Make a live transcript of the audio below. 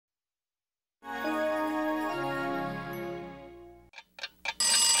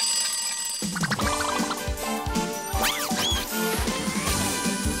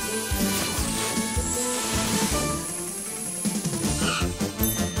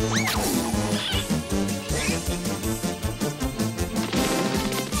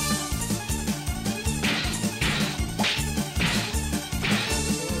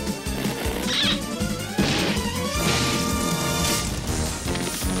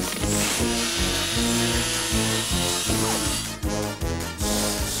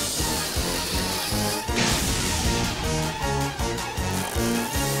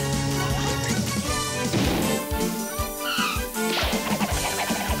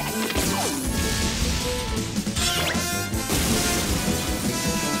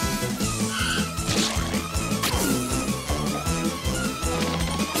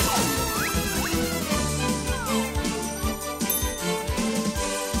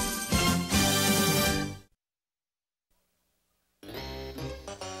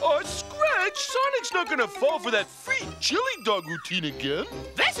not gonna fall for that free chili dog routine again.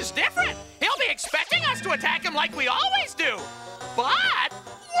 This is different. He'll be expecting us to attack him like we always do. But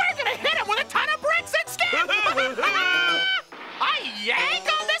we're gonna hit him with a ton of bricks instead. I yank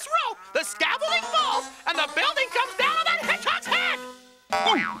on this rope, the scaffolding falls, and the building comes down on that hedgehog's head.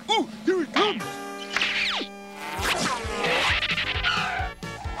 Oh, here it comes.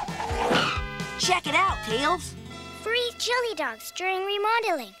 Check it out, Tails. Free chili dogs during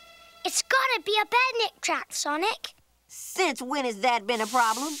remodeling. It's gotta be a Robotnik track, Sonic. Since when has that been a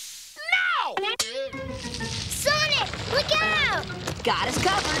problem? No! Sonic, look out! Got us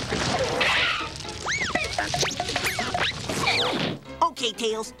covered. Okay,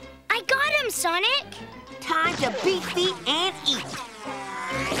 Tails. I got him, Sonic. Time to beat feet and eat.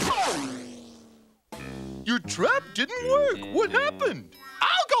 Your trap didn't work. What happened?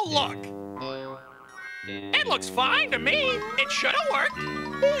 I'll go look. It looks fine to me. It should have worked.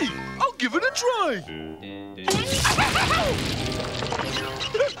 Hey, I'll give it a try.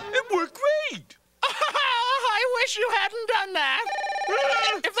 It worked great. I wish you hadn't done that.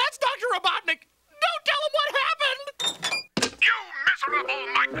 If that's Dr. Robotnik, don't tell him what happened. You miserable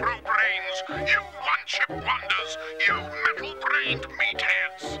micro-brains! You one-chip wonders! You metal-brained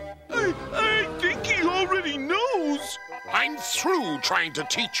meatheads! I think he already knows. I'm through trying to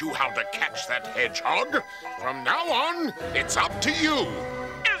teach you how to catch that hedgehog. From now on, it's up to you.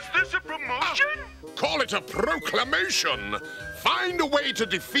 Is this a promotion? Call it a proclamation. Find a way to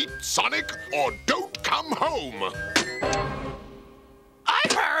defeat Sonic or don't come home.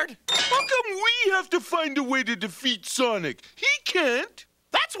 I've heard. How come we have to find a way to defeat Sonic? He can't.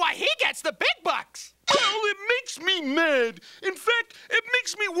 That's why he gets the big bucks. Well, it makes me mad. In fact, it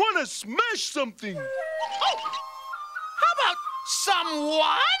makes me want to smash something. Oh, how about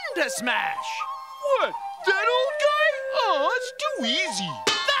someone to smash? What? That old guy? Oh, it's too easy.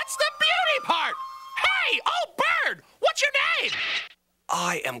 That's the beauty part. Hey, old bird, what's your name?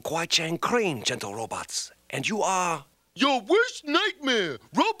 I am Kwai Chang Crane, gentle robots. And you are? Your worst nightmare.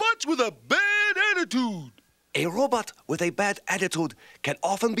 Robots with a bad attitude. A robot with a bad attitude can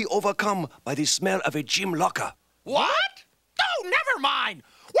often be overcome by the smell of a gym locker. What? Oh, never mind.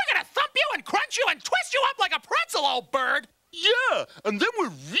 We're gonna thump you and crunch you and twist you up like a pretzel, old bird. Yeah, and then we're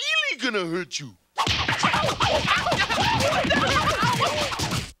really gonna hurt you.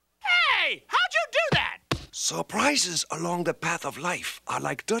 Hey, how'd you do that? Surprises along the path of life are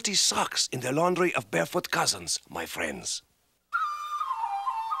like dirty socks in the laundry of barefoot cousins, my friends.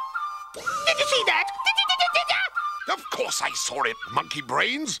 Did you see that? Of course I saw it, monkey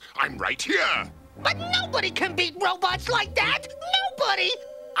brains. I'm right here. But nobody can beat robots like that. Nobody.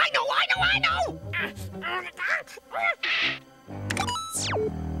 I know.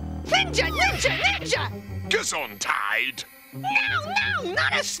 Ninja. Gesundheit. No,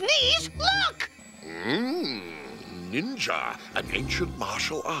 not a sneeze. Look. Ninja, an ancient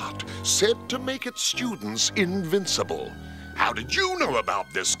martial art said to make its students invincible. How did you know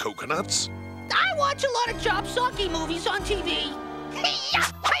about this, Coconuts? I watch a lot of Chopsaki movies on TV.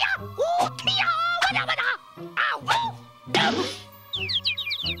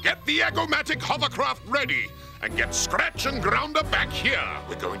 Get the Egomatic hovercraft ready and get Scratch and Grounder back here.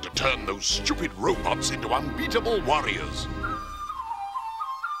 We're going to turn those stupid robots into unbeatable warriors.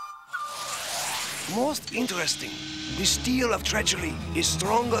 Most interesting. The steel of treachery is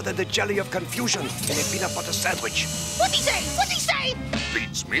stronger than the jelly of confusion in a peanut butter sandwich. What'd he say?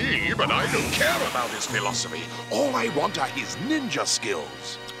 Beats me, but I don't care about his philosophy. All I want are his ninja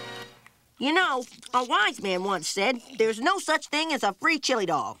skills. You know, a wise man once said, there's no such thing as a free chili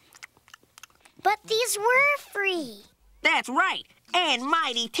dog. But these were free. That's right, and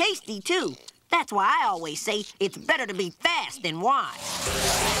mighty tasty, too. That's why I always say it's better to be fast than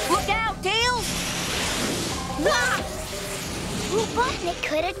wise. Look out, Tails! Robotnik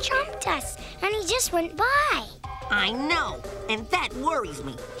could have jumped us, and he just went by. I know, and that worries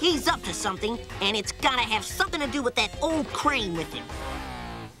me. He's up to something, and it's gotta have something to do with that old crane with him.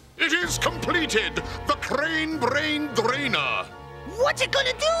 It is completed! The Crane Brain Drainer! What's it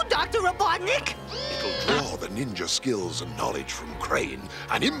gonna do, Dr. Robotnik? It'll draw the ninja skills and knowledge from Crane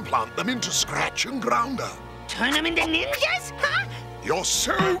and implant them into Scratch and Grounder. Turn them into ninjas, huh? You're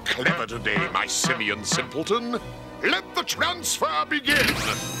so clever today, my simian simpleton. Let the transfer begin!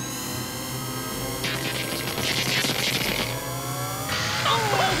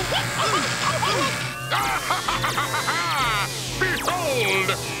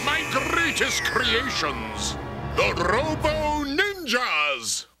 Behold, my greatest creations, the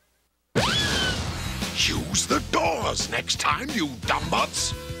Robo-Ninjas! Use the doors next time, you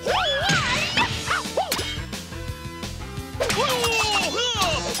dumbbutts!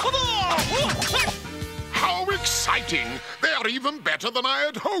 exciting. They're even better than I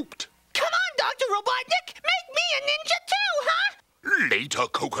had hoped. Come on, Dr. Robotnik. Make me a ninja too, huh? Later,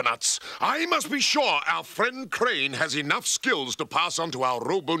 coconuts. I must be sure our friend Crane has enough skills to pass on to our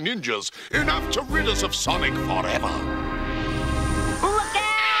Robo-Ninjas. Enough to rid us of Sonic forever. Look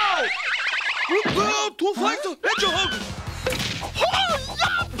out! Look out to fight Hedgehog! Oh,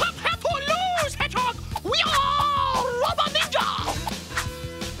 no! Prepare to lose, Hedgehog! We are Robo-Ninjas!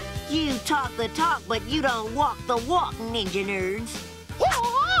 You talk the talk, but you don't walk the walk, ninja nerds.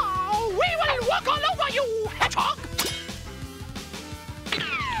 Oh, we will walk all over you, Hedgehog!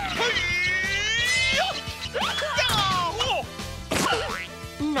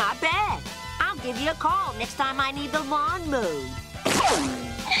 Not bad. I'll give you a call next time I need the lawn mowed.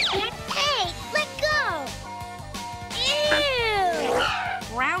 Hey, let go!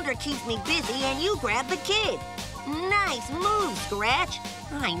 Ew! Rounder keeps me busy and you grab the kid. Nice move, Scratch.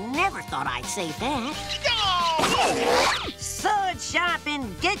 I never thought I'd say that. Sword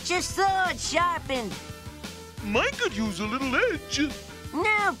sharpened. Get your sword sharpened. Mine could use a little edge.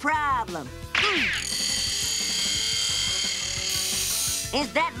 No problem. Is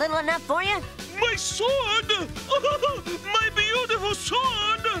that little enough for you? My sword! My beautiful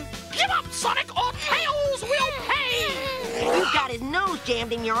sword! Give up, Sonic, or Tails will pay! You got his nose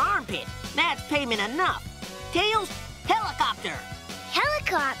jammed in your armpit. That's payment enough. Tails, helicopter.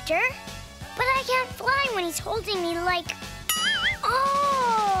 Helicopter? But I can't fly when he's holding me like...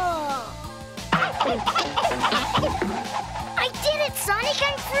 Oh! I did it, Sonic!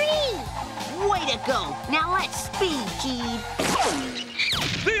 I'm free! Way to go. Now let's speed, kid.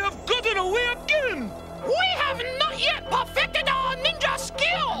 They have gotten away again! We have not yet perfected our ninja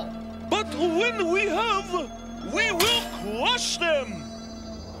skill! But when we have, we will crush them!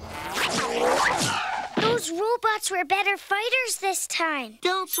 Those robots were better fighters this time.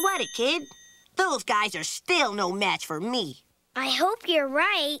 Don't sweat it, kid. Those guys are still no match for me. I hope you're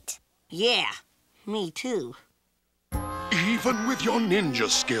right. Yeah, me too. Even with your ninja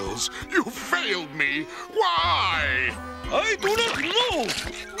skills, you failed me. Why? I do not know!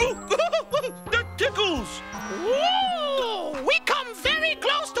 That tickles! Whoa! We come very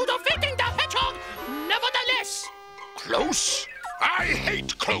close to defeating the Hedgehog, nevertheless! Close? I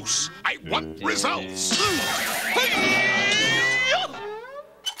hate close. I want results.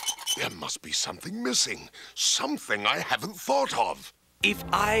 There must be something missing. Something I haven't thought of. If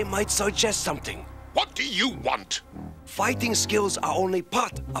I might suggest something. What do you want? Fighting skills are only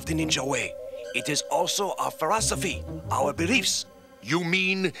part of the ninja way. It is also our philosophy, our beliefs. You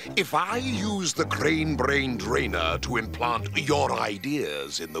mean if I use the Crane Brain Drainer to implant your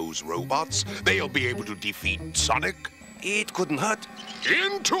ideas in those robots, they'll be able to defeat Sonic? It couldn't hurt.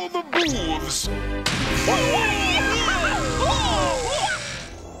 Into the booths!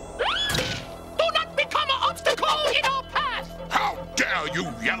 Do not become an obstacle in our path! How dare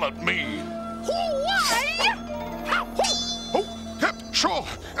you yell at me? Sure.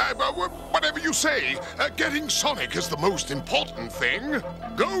 Whatever you say. Getting Sonic is the most important thing.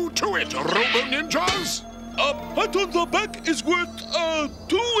 Go to it, Robo-Ninjas! A pat on the back is worth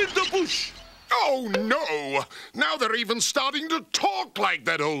 2 in the bush. Oh, no! Now they're even starting to talk like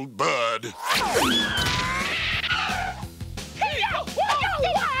that old bird.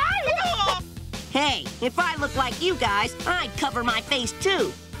 Hey, if I look like you guys, I'd cover my face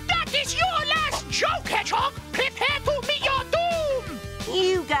too. That is your last joke, Hedgehog! Prepare to meet your doom!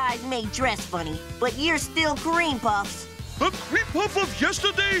 You guys may dress funny, but you're still cream puffs. The cream puff of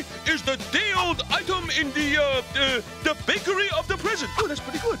yesterday is the day-old item in the bakery of the present. Oh, that's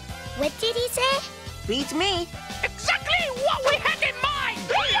pretty good. What did he say? Beats me. Exactly what we had in mind!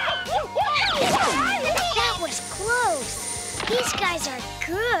 That was close. These guys are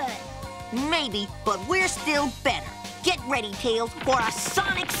good. Maybe, but we're still better. Get ready, Tails, for a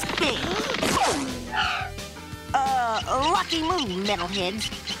sonic spin. Lucky move, metalheads.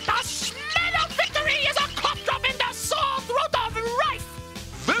 The smell of victory is a cough drop in the sore throat of life!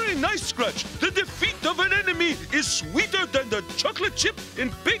 Very nice, Scratch. The defeat of an enemy is sweeter than the chocolate chip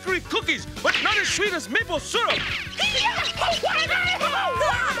in bakery cookies, but not as sweet as maple syrup.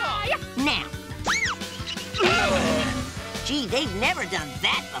 Now. Gee, they've never done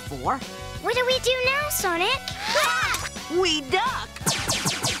that before. What do we do now, Sonic? We duck.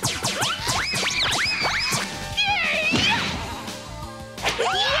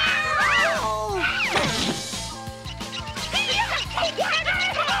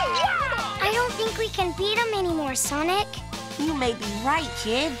 I don't think we can beat him anymore, Sonic. You may be right,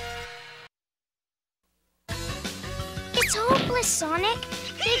 kid. It's hopeless, Sonic.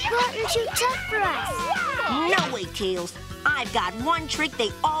 They've gotten too tough for us. No way, Tails. I've got one trick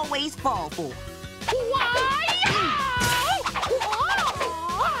they always fall for. Why?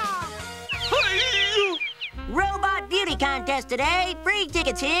 contest today. Free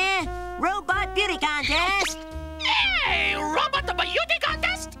tickets here. Robot beauty contest. Hey, robot the beauty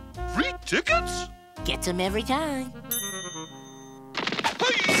contest? Free tickets? Gets them every time.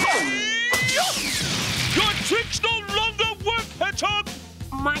 Your tricks no longer work, Hedgehog!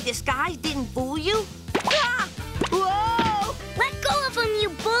 My disguise didn't fool you? Ah! Whoa! Let go of him, you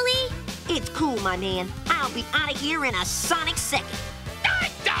bully! It's cool, my man. I'll be out of here in a sonic second. I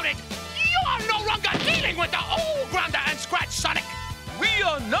doubt it! You are no longer dealing with the old grounder and scratch Sonic! We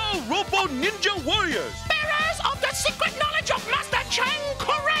are now Robo-Ninja warriors! Bearers of the secret knowledge of Master Chang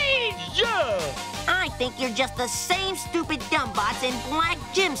Crane! Yeah! I think you're just the same stupid dumbbots in black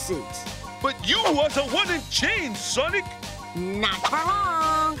gym suits. But you was the one in chains, Sonic! Not for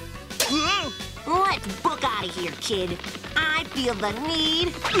long. Let's book out of here, kid. I feel the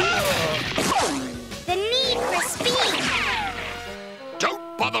need. The need for speed!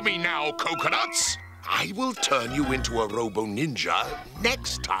 Don't bother me now, coconuts. I will turn you into a Robo-Ninja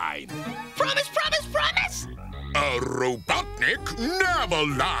next time. Promise, promise, promise! A Robotnik never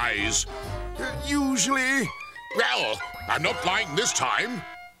lies. Usually. Well, I'm not lying this time.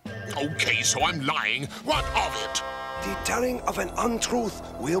 Okay, so I'm lying. What of it? The telling of an untruth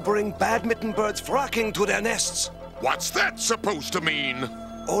will bring badminton birds flocking to their nests. What's that supposed to mean?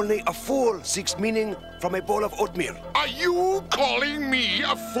 Only a fool seeks meaning from a bowl of oatmeal. Are you calling me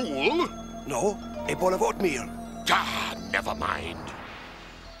a fool? No, a bowl of oatmeal. Ah, never mind.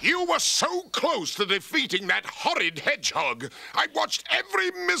 You were so close to defeating that horrid hedgehog. I watched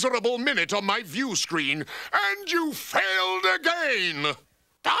every miserable minute on my view screen, and you failed again.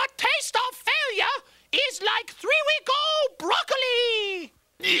 The taste of failure is like 3-week-old broccoli!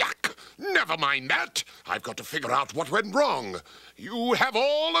 Yuck! Never mind that. I've got to figure out what went wrong. You have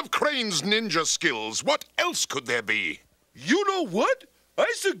all of Crane's ninja skills. What else could there be? You know what?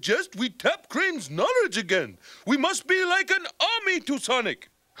 I suggest we tap Crane's knowledge again. We must be like an army to Sonic.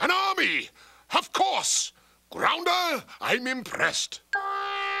 An army! Of course! Grounder, I'm impressed.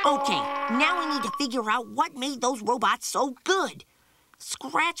 Okay, now we need to figure out what made those robots so good.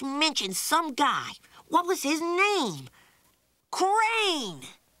 Scratch mentioned some guy. What was his name? Crane!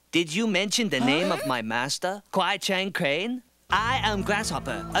 Did you mention the name of my master, Kwai Chang Crane? I am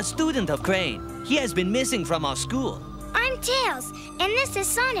Grasshopper, a student of Crane. He has been missing from our school. I'm Tails, and this is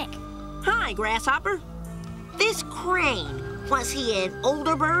Sonic. Hi, Grasshopper. This Crane, was he an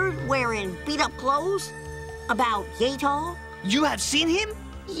older bird wearing beat-up clothes? About yay tall? You have seen him?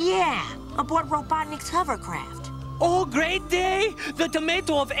 Yeah, aboard Robotnik's hovercraft. Oh, great day! The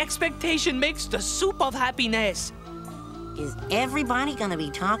tomato of expectation makes the soup of happiness. Is everybody gonna be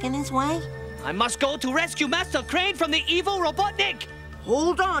talking this way? I must go to rescue Master Crane from the evil Robotnik.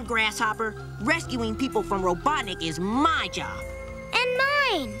 Hold on, Grasshopper. Rescuing people from Robotnik is my job. And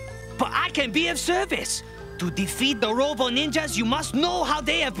mine! But I can be of service. To defeat the Robo-Ninjas, you must know how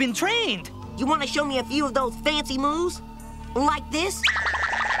they have been trained. You wanna show me a few of those fancy moves? Like this?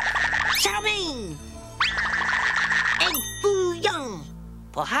 Chow-bing! And foo-young!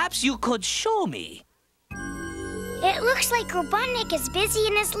 Perhaps you could show me. It looks like Robotnik is busy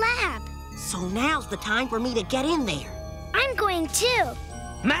in his lab. So now's the time for me to get in there. I'm going too.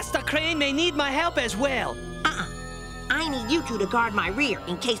 Master Crane may need my help as well. I need you two to guard my rear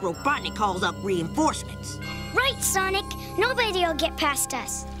in case Robotnik calls up reinforcements. Right, Sonic. Nobody'll get past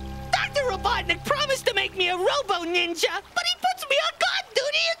us. Dr. Robotnik promised to make me a Robo-Ninja, but he puts me on guard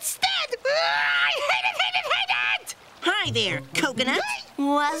duty instead. I hate it, hate it, hate it! Hi there, Coconut.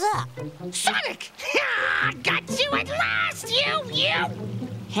 What's up? Sonic! Got you at last, you!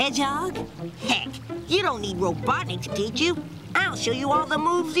 Hedgehog? Heck, you don't need Robotnik to teach you. I'll show you all the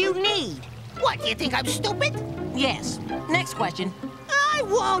moves you need. What, you think I'm stupid? Yes. Next question. I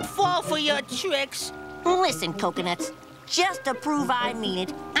won't fall for your tricks. Listen, Coconuts. Just to prove I mean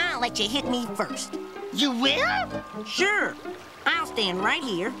it, I'll let you hit me first. You will? Sure. I'll stand right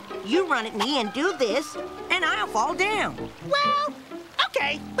here, you run at me and do this, and I'll fall down. Well,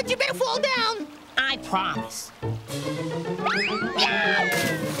 okay, but you better fall down. I promise.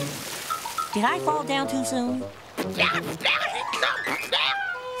 Did I fall down too soon? Speak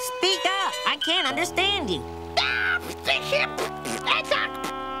up! I can't understand you.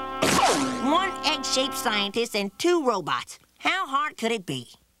 One egg-shaped scientist and 2 robots. How hard could it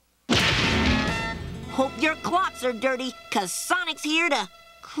be? Hope your clots are dirty, 'cause Sonic's here to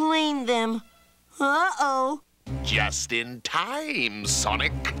clean them. Uh-oh. Just in time,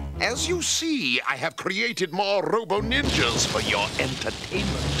 Sonic. As you see, I have created more Robo-Ninjas for your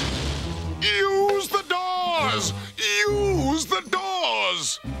entertainment. Use the doors! Use the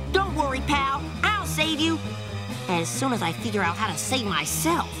doors! Don't worry, pal. I'll save you. As soon as I figure out how to save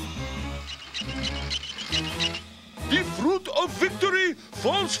myself. The fruit of victory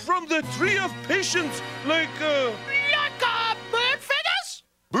falls from the tree of patience like, Like bird feathers?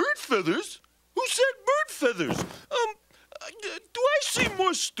 Bird feathers? Who said bird feathers? Do I seem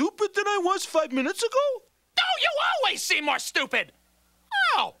more stupid than I was 5 minutes ago? Oh, you always seem more stupid.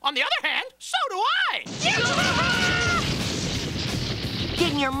 Oh, on the other hand, so do I.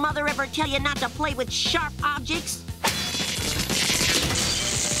 Didn't your mother ever tell you not to play with sharp objects?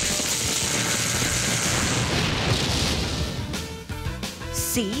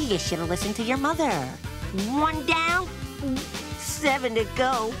 See, you should have listened to your mother. 1 down, 7 to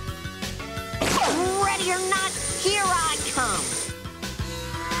go. Ready or not, here I come.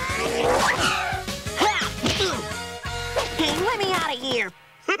 Hey, let me out of here.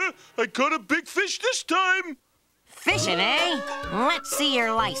 I caught a big fish this time. Fishing, eh? Let's see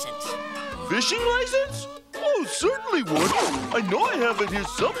your license. Fishing license? Oh, certainly would. I know I have it here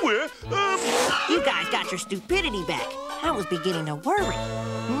somewhere. You guys got your stupidity back. I was beginning to worry.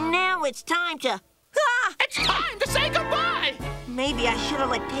 Now it's time to... Ah! It's time to say goodbye. Maybe I should have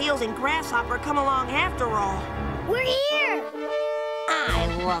let Tails and Grasshopper come along after all. We're here! I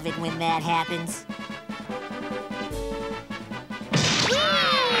love it when that happens.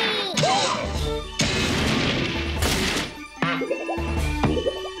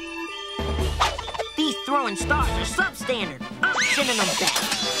 These throwing stars are substandard. I'm sending them back.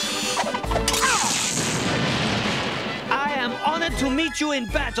 I am honored to meet you in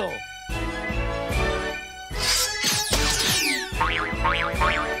battle.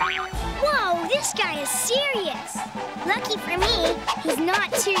 Whoa, this guy is serious. Lucky for me, he's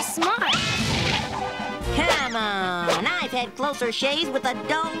not too smart. Come on, I've had closer shaves with a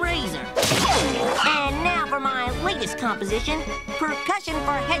dull razor. And now for my latest composition, percussion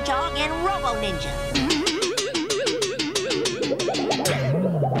for Hedgehog and Robo-Ninja.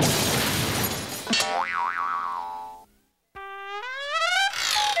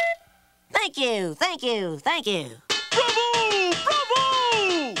 Thank you, thank you, thank you. Bravo!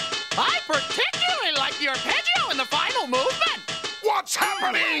 Bravo! I particularly like the arpeggio in the final movement. What's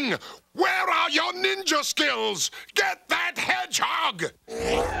happening? Where are your ninja skills? Get that hedgehog!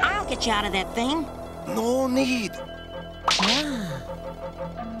 I'll get you out of that thing. No need.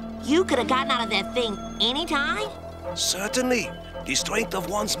 You could have gotten out of that thing anytime? Certainly. The strength of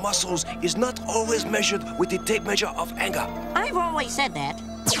one's muscles is not always measured with the tape measure of anger. I've always said that.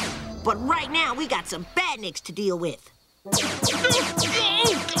 But right now, we got some badniks to deal with.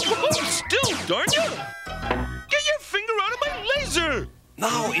 Still, darn you! Get your finger out of my laser!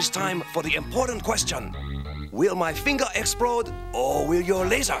 Now is time for the important question. Will my finger explode or will your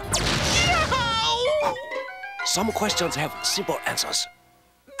laser? No! Some questions have simple answers.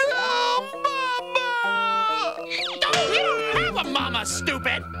 No, Mama! Oh, you don't have a mama,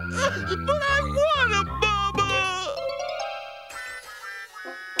 stupid! But I want a mama!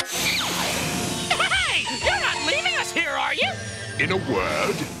 Hey! You're not leaving us here, are you? In a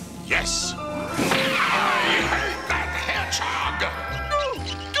word, yes. I hate that hedgehog! No!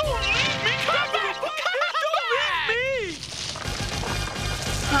 Don't leave me! Come back! Don't leave me!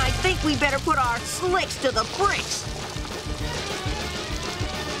 I think we better put our slicks to the bricks.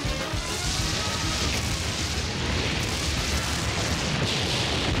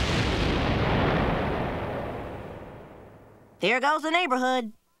 There goes the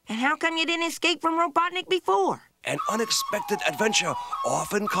neighborhood. And how come you didn't escape from Robotnik before? An unexpected adventure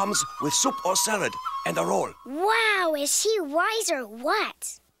often comes with soup or salad and a roll. Wow, is he wise or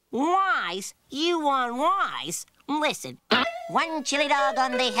what? Wise? You want wise? Listen, 1 chili dog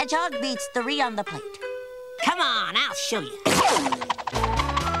on the hedgehog beats 3 on the plate. Come on, I'll show you.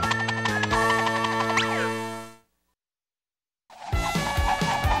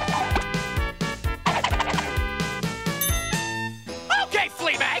 Okay,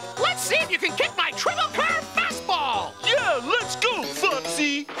 Fleabag, let's see if you can kick my triple curve fastball! Yeah, let's go,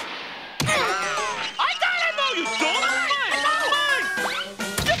 Foxy! I got it! No, you don't! Mine!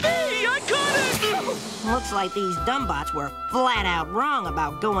 Yippee! I got it! Looks like these dumbbots were flat out wrong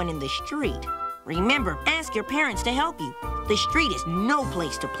about going in the street. Remember, ask your parents to help you. The street is no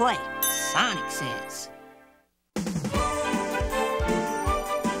place to play, Sonic says.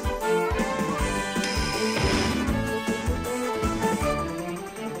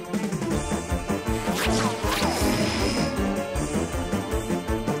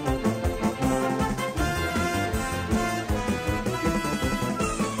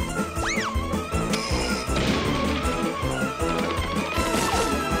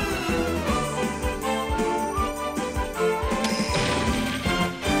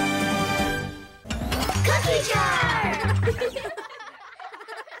 Cookie jar!